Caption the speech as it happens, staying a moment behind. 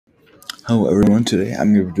Hello everyone, today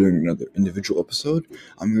I'm going to be doing another individual episode.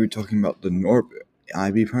 I'm going to be talking about the NORP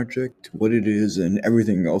IB project, what it is, and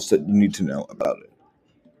everything else that you need to know about it.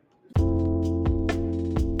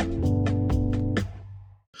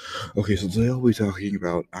 Okay, so today I'll be talking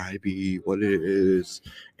about IB, what it is,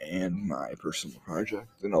 and my personal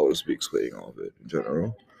project, and I'll just be explaining all of it in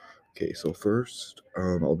general. Okay, so first,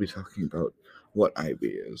 I'll be talking about what IB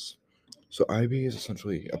is. So IB is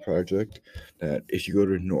essentially a project that if you go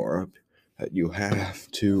to NORP, that you have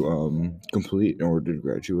to complete in order to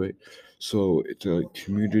graduate. So it's a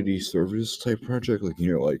community service type project,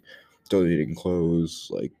 like donating clothes,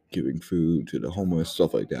 like giving food to the homeless,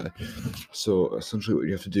 stuff like that. So essentially, what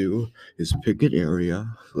you have to do is pick an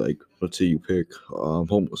area, like let's say you pick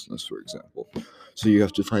homelessness, for example. So you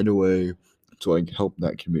have to find a way to like help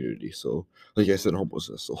that community. So like I said,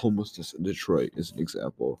 homelessness. So homelessness in Detroit is an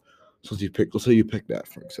example. So let's say you pick that,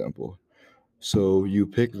 for example. So you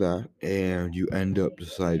pick that and you end up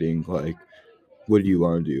deciding like what do you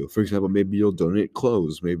want to do? For example, maybe you'll donate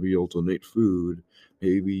clothes, maybe you'll donate food,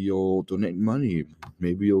 maybe you'll donate money,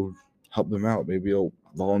 maybe you'll help them out, maybe you'll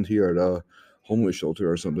volunteer at a homeless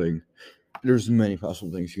shelter or something. There's many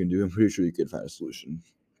possible things you can do. I'm pretty sure you can find a solution.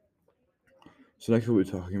 So next we'll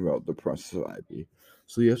be talking about the process of IB.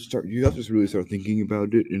 So you have to really start thinking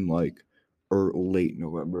about it in like or late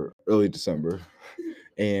November, early December.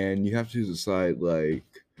 And you have to decide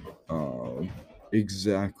um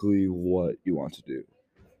exactly what you want to do.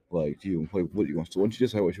 Like do you like what you want. So once you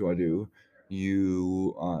decide what you want to do,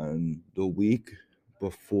 you on the week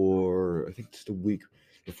before, I think it's the week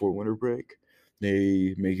before winter break,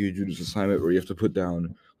 they make you do this assignment where you have to put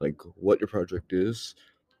down like what your project is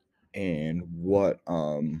and what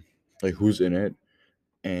like who's in it.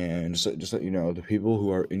 And just let you know, the people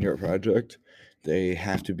who are in your project, they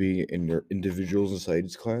have to be in your individual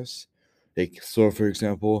societies class. So for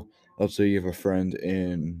example, let's say you have a friend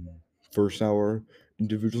in first hour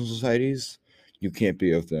individual societies, you can't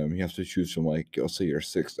be with them. You have to choose from like let's say your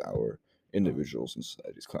sixth hour individuals and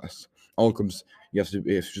societies class. All comes you have to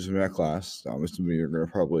choose from that class. I'm assuming you're gonna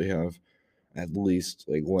probably have at least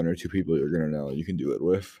like one or two people you're gonna know you can do it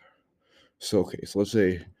with. So okay, so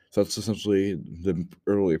that's essentially the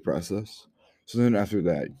early process. So then after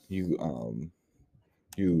that, you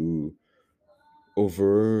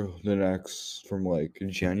over the next from like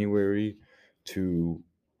January to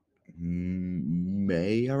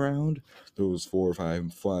May around those 4 or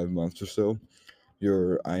 5 months or so,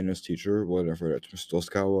 your INS teacher, whatever that's Mr.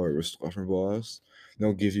 Stoskawa or Mr. Offenboss,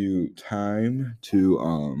 they'll give you time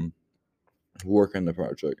to work on the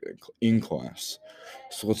project in class.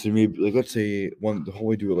 So let's say one the whole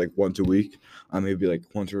way do it like once a week. Maybe like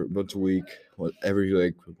once a week, every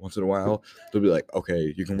like once in a while. They'll be like,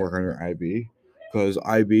 okay, you can work on your IB, because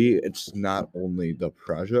IB it's not only the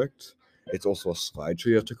project, it's also a slideshow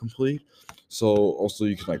you have to complete. So also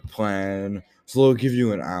you can like plan. So they'll give you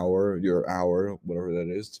your hour, whatever that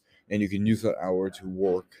is, and you can use that hour to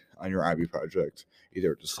work on your IB project,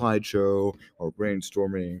 either at the slideshow or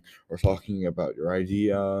brainstorming or talking about your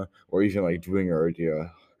idea or even like doing your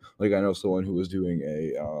idea. Like I know someone who was doing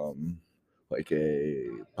like a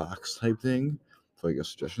box type thing, like a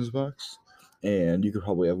suggestions box, and you could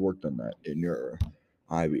probably have worked on that in your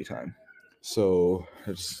IB time.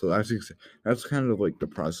 That's kind of like the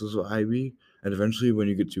process of IB, and eventually when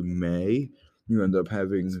you get to May, you end up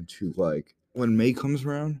having to like when May comes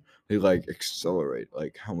around, they like accelerate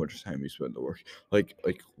like how much time you spend to work. Like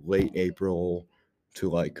late April to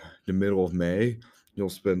like the middle of May, you'll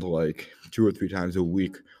spend like 2 or 3 times a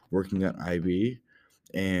week working on IB.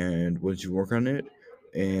 And once you work on it,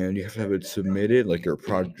 and you have to have it submitted, like your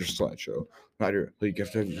project, your slideshow, not your like you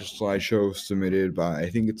have to have your slideshow submitted by I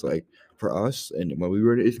think it's like for us, and when we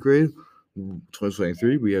were in eighth grade,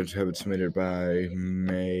 2023, we had to have it submitted by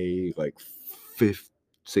May like 5th,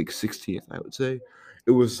 16th, I would say.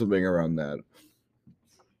 It was something around that.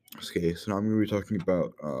 Okay, so now I'm gonna be talking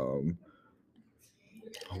about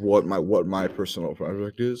what my personal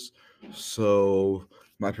project is. So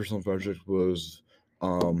my personal project was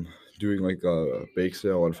um doing like a bake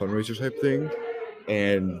sale and fundraiser type thing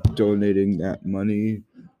and donating that money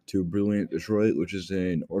to Brilliant Detroit, which is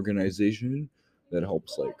an organization that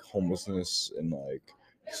helps like homelessness and like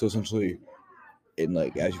so essentially in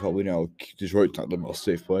like as you probably know, Detroit's not the most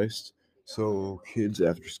safe place. So kids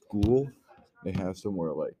after school, they have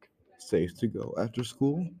somewhere like safe to go after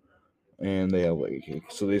school, and they have like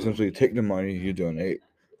so they essentially take the money you donate.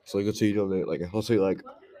 So like let's say you donate like let's say like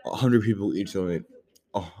 100 people each donate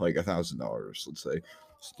like $1,000. Let's say,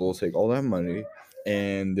 so they'll take all that money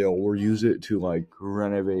and they'll use it to like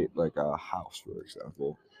renovate like a house, for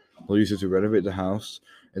example. They'll use it to renovate the house,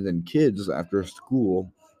 and then kids after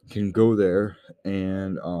school can go there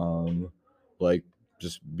and like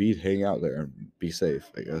just hang out there and be safe,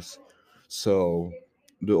 I guess. So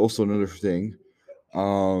also another thing,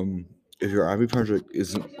 if your IB project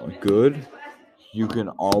isn't good, you can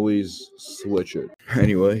always switch it.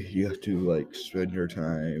 Anyway, you have to like spend your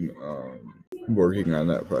time working on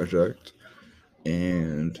that project.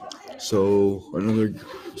 And so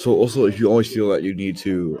also if you always feel that you need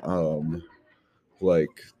to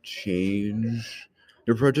like change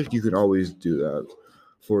your project, you can always do that.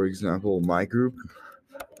 For example, my group,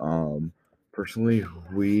 um personally,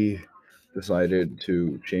 we decided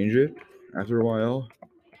to change it after a while.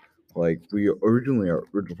 Like our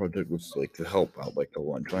original project was like to help out like the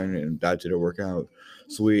lunch line, and that didn't work out.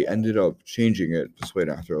 So we ended up changing it just wait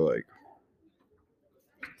after like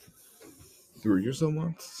 3 or so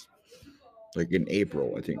months. Like in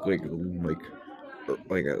April, I think. Like I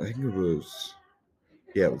think it was,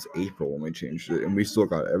 yeah, it was April when we changed it, and we still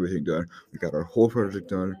got everything done. We got our whole project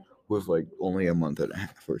done with like only a month and a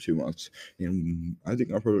half or 2 months, and I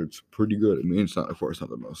think our project's pretty good. I mean, it's not, of course, not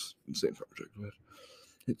the most insane project, but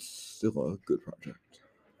it's still a good project.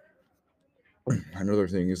 Another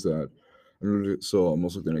thing is that, so I'm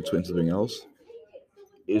also going to explain something else.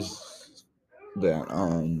 Is that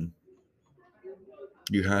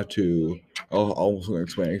you have to. I'll also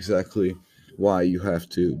explain exactly why you have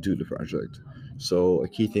to do the project. So a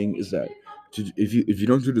key thing is that if you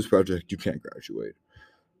don't do this project, you can't graduate.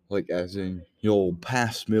 Like as in you'll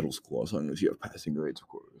pass middle school as long as you have passing grades, of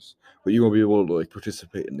course. But you won't be able to like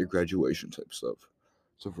participate in the graduation type stuff.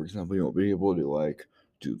 So for example, you won't be able to like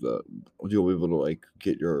do the you'll be able to like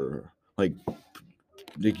get your like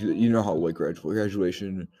you know how like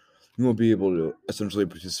graduation, you won't be able to essentially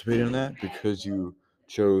participate in that because you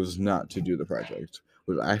chose not to do the project,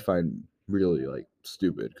 which I find really like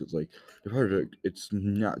stupid because like the project, it's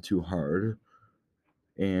not too hard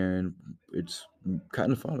and it's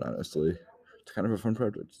kind of fun, honestly. It's kind of a fun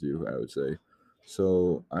project to do, I would say.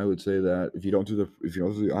 So I would say that if you don't do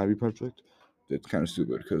the IB project, it's kind of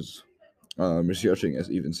stupid because Ms. Yachting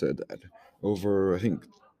has even said that over, I think,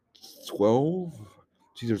 12,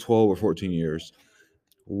 it's either 12 or 14 years,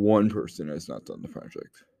 one person has not done the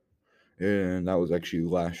project. And that was actually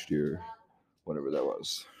last year, whenever that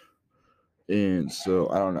was. And so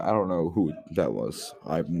I don't know who that was.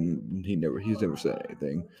 He's never said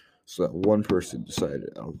anything. So that one person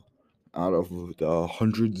decided out of the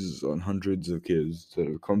hundreds and hundreds of kids that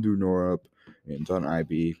have come through NORUP and done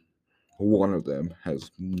IB, one of them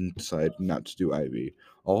has decided not to do IB.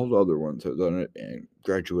 All the other ones have done it and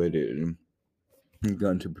graduated and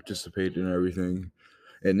gone to participate in everything.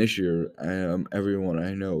 And this year, everyone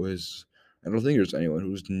I know is. I don't think there's anyone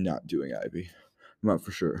who's not doing IB. I'm not for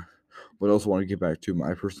sure. But I also want to get back to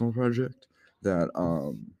my personal project. That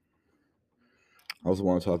I also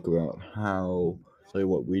want to talk about tell you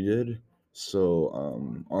what we did.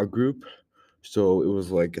 So our group. So it was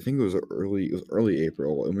like, I think it was early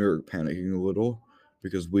April, and we were panicking a little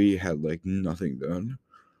because we had like nothing done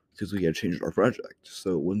because we had changed our project.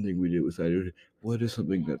 So one thing we did was what is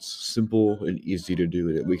something that's simple and easy to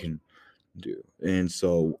do that we can do. And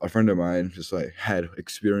so a friend of mine just like had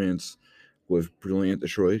experience with Brilliant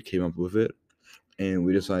Detroit, came up with it, and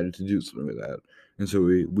we decided to do something with that. And so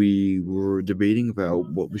we were debating about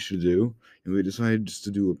what we should do, and we decided just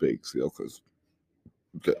to do a bake sale because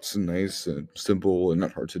that's nice and simple and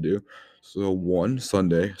not hard to do. So a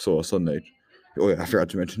Sunday. Oh yeah, I forgot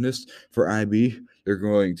to mention this. For IB, they're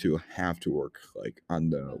going to have to work like on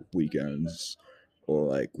the weekends or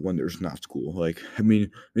like when there's not school. Like I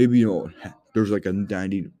mean, maybe there's like a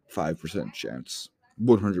 95% chance,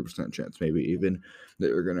 100% chance, maybe even that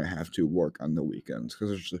you're gonna have to work on the weekends because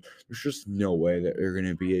there's just no way that you're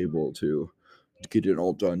gonna be able to get it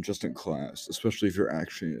all done just in class, especially if your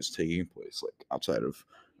action is taking place like outside of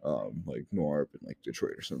like Norp and like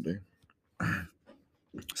Detroit or something.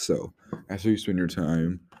 So after you spend your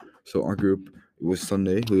time, so our group, it was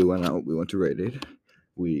Sunday. We went out. We went to Rite Aid.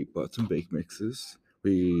 We bought some bake mixes.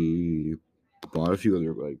 We bought a few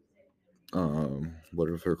other like what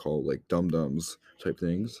are they called, like dum dums type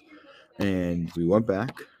things, and we went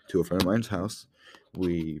back to a friend of mine's house.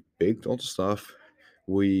 We baked all the stuff.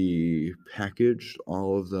 We packaged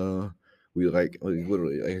all of the. We like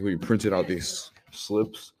literally like we printed out these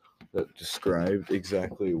slips that described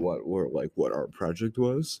exactly what our project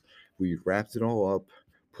was. We wrapped it all up,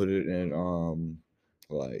 put it in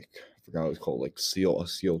like I forgot what it's called, like a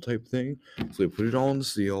seal type thing. So we put it all in the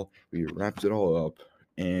seal. We wrapped it all up,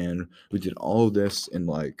 and we did all of this in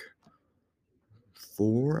like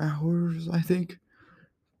 4 hours, I think.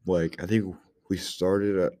 Like I think we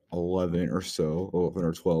started at 11 or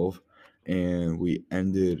 12, and we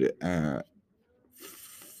ended at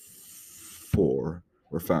 4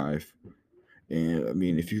 or 5. And I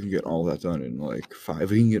mean, if you can get all that done in like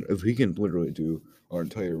 5, if we can literally do our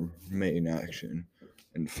entire main action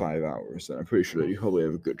in 5 hours, then I'm pretty sure that you probably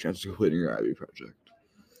have a good chance of completing your IB project.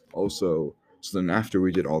 Also, so then after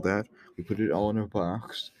we did all that, we put it all in a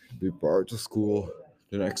box. We brought it to school.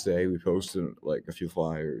 The next day, we posted like a few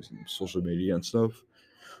flyers and social media and stuff.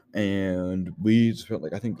 And we spent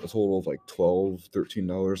like I think a total of like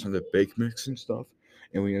 $13 on the bake mix and stuff.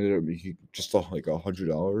 And we ended up making just off like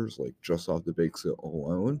 $100, like just off the bake sale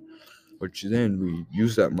alone. Which then we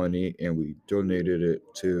used that money and we donated it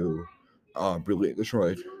to Brilliant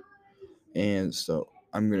Detroit. And so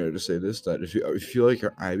I'm gonna just say this: that if you feel like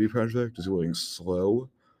your IB project is going slow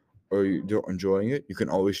or you don't enjoying it, you can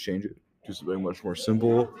always change it. Do something much more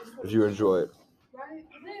simple if you enjoy it.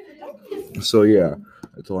 So yeah,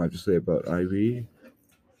 that's all I have to say about IB.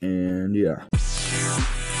 And yeah.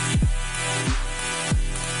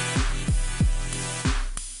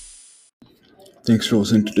 Thanks for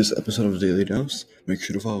listening to this episode of Daily Dose. Make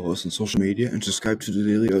sure to follow us on social media and subscribe to the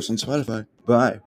Daily Dose on Spotify. Bye.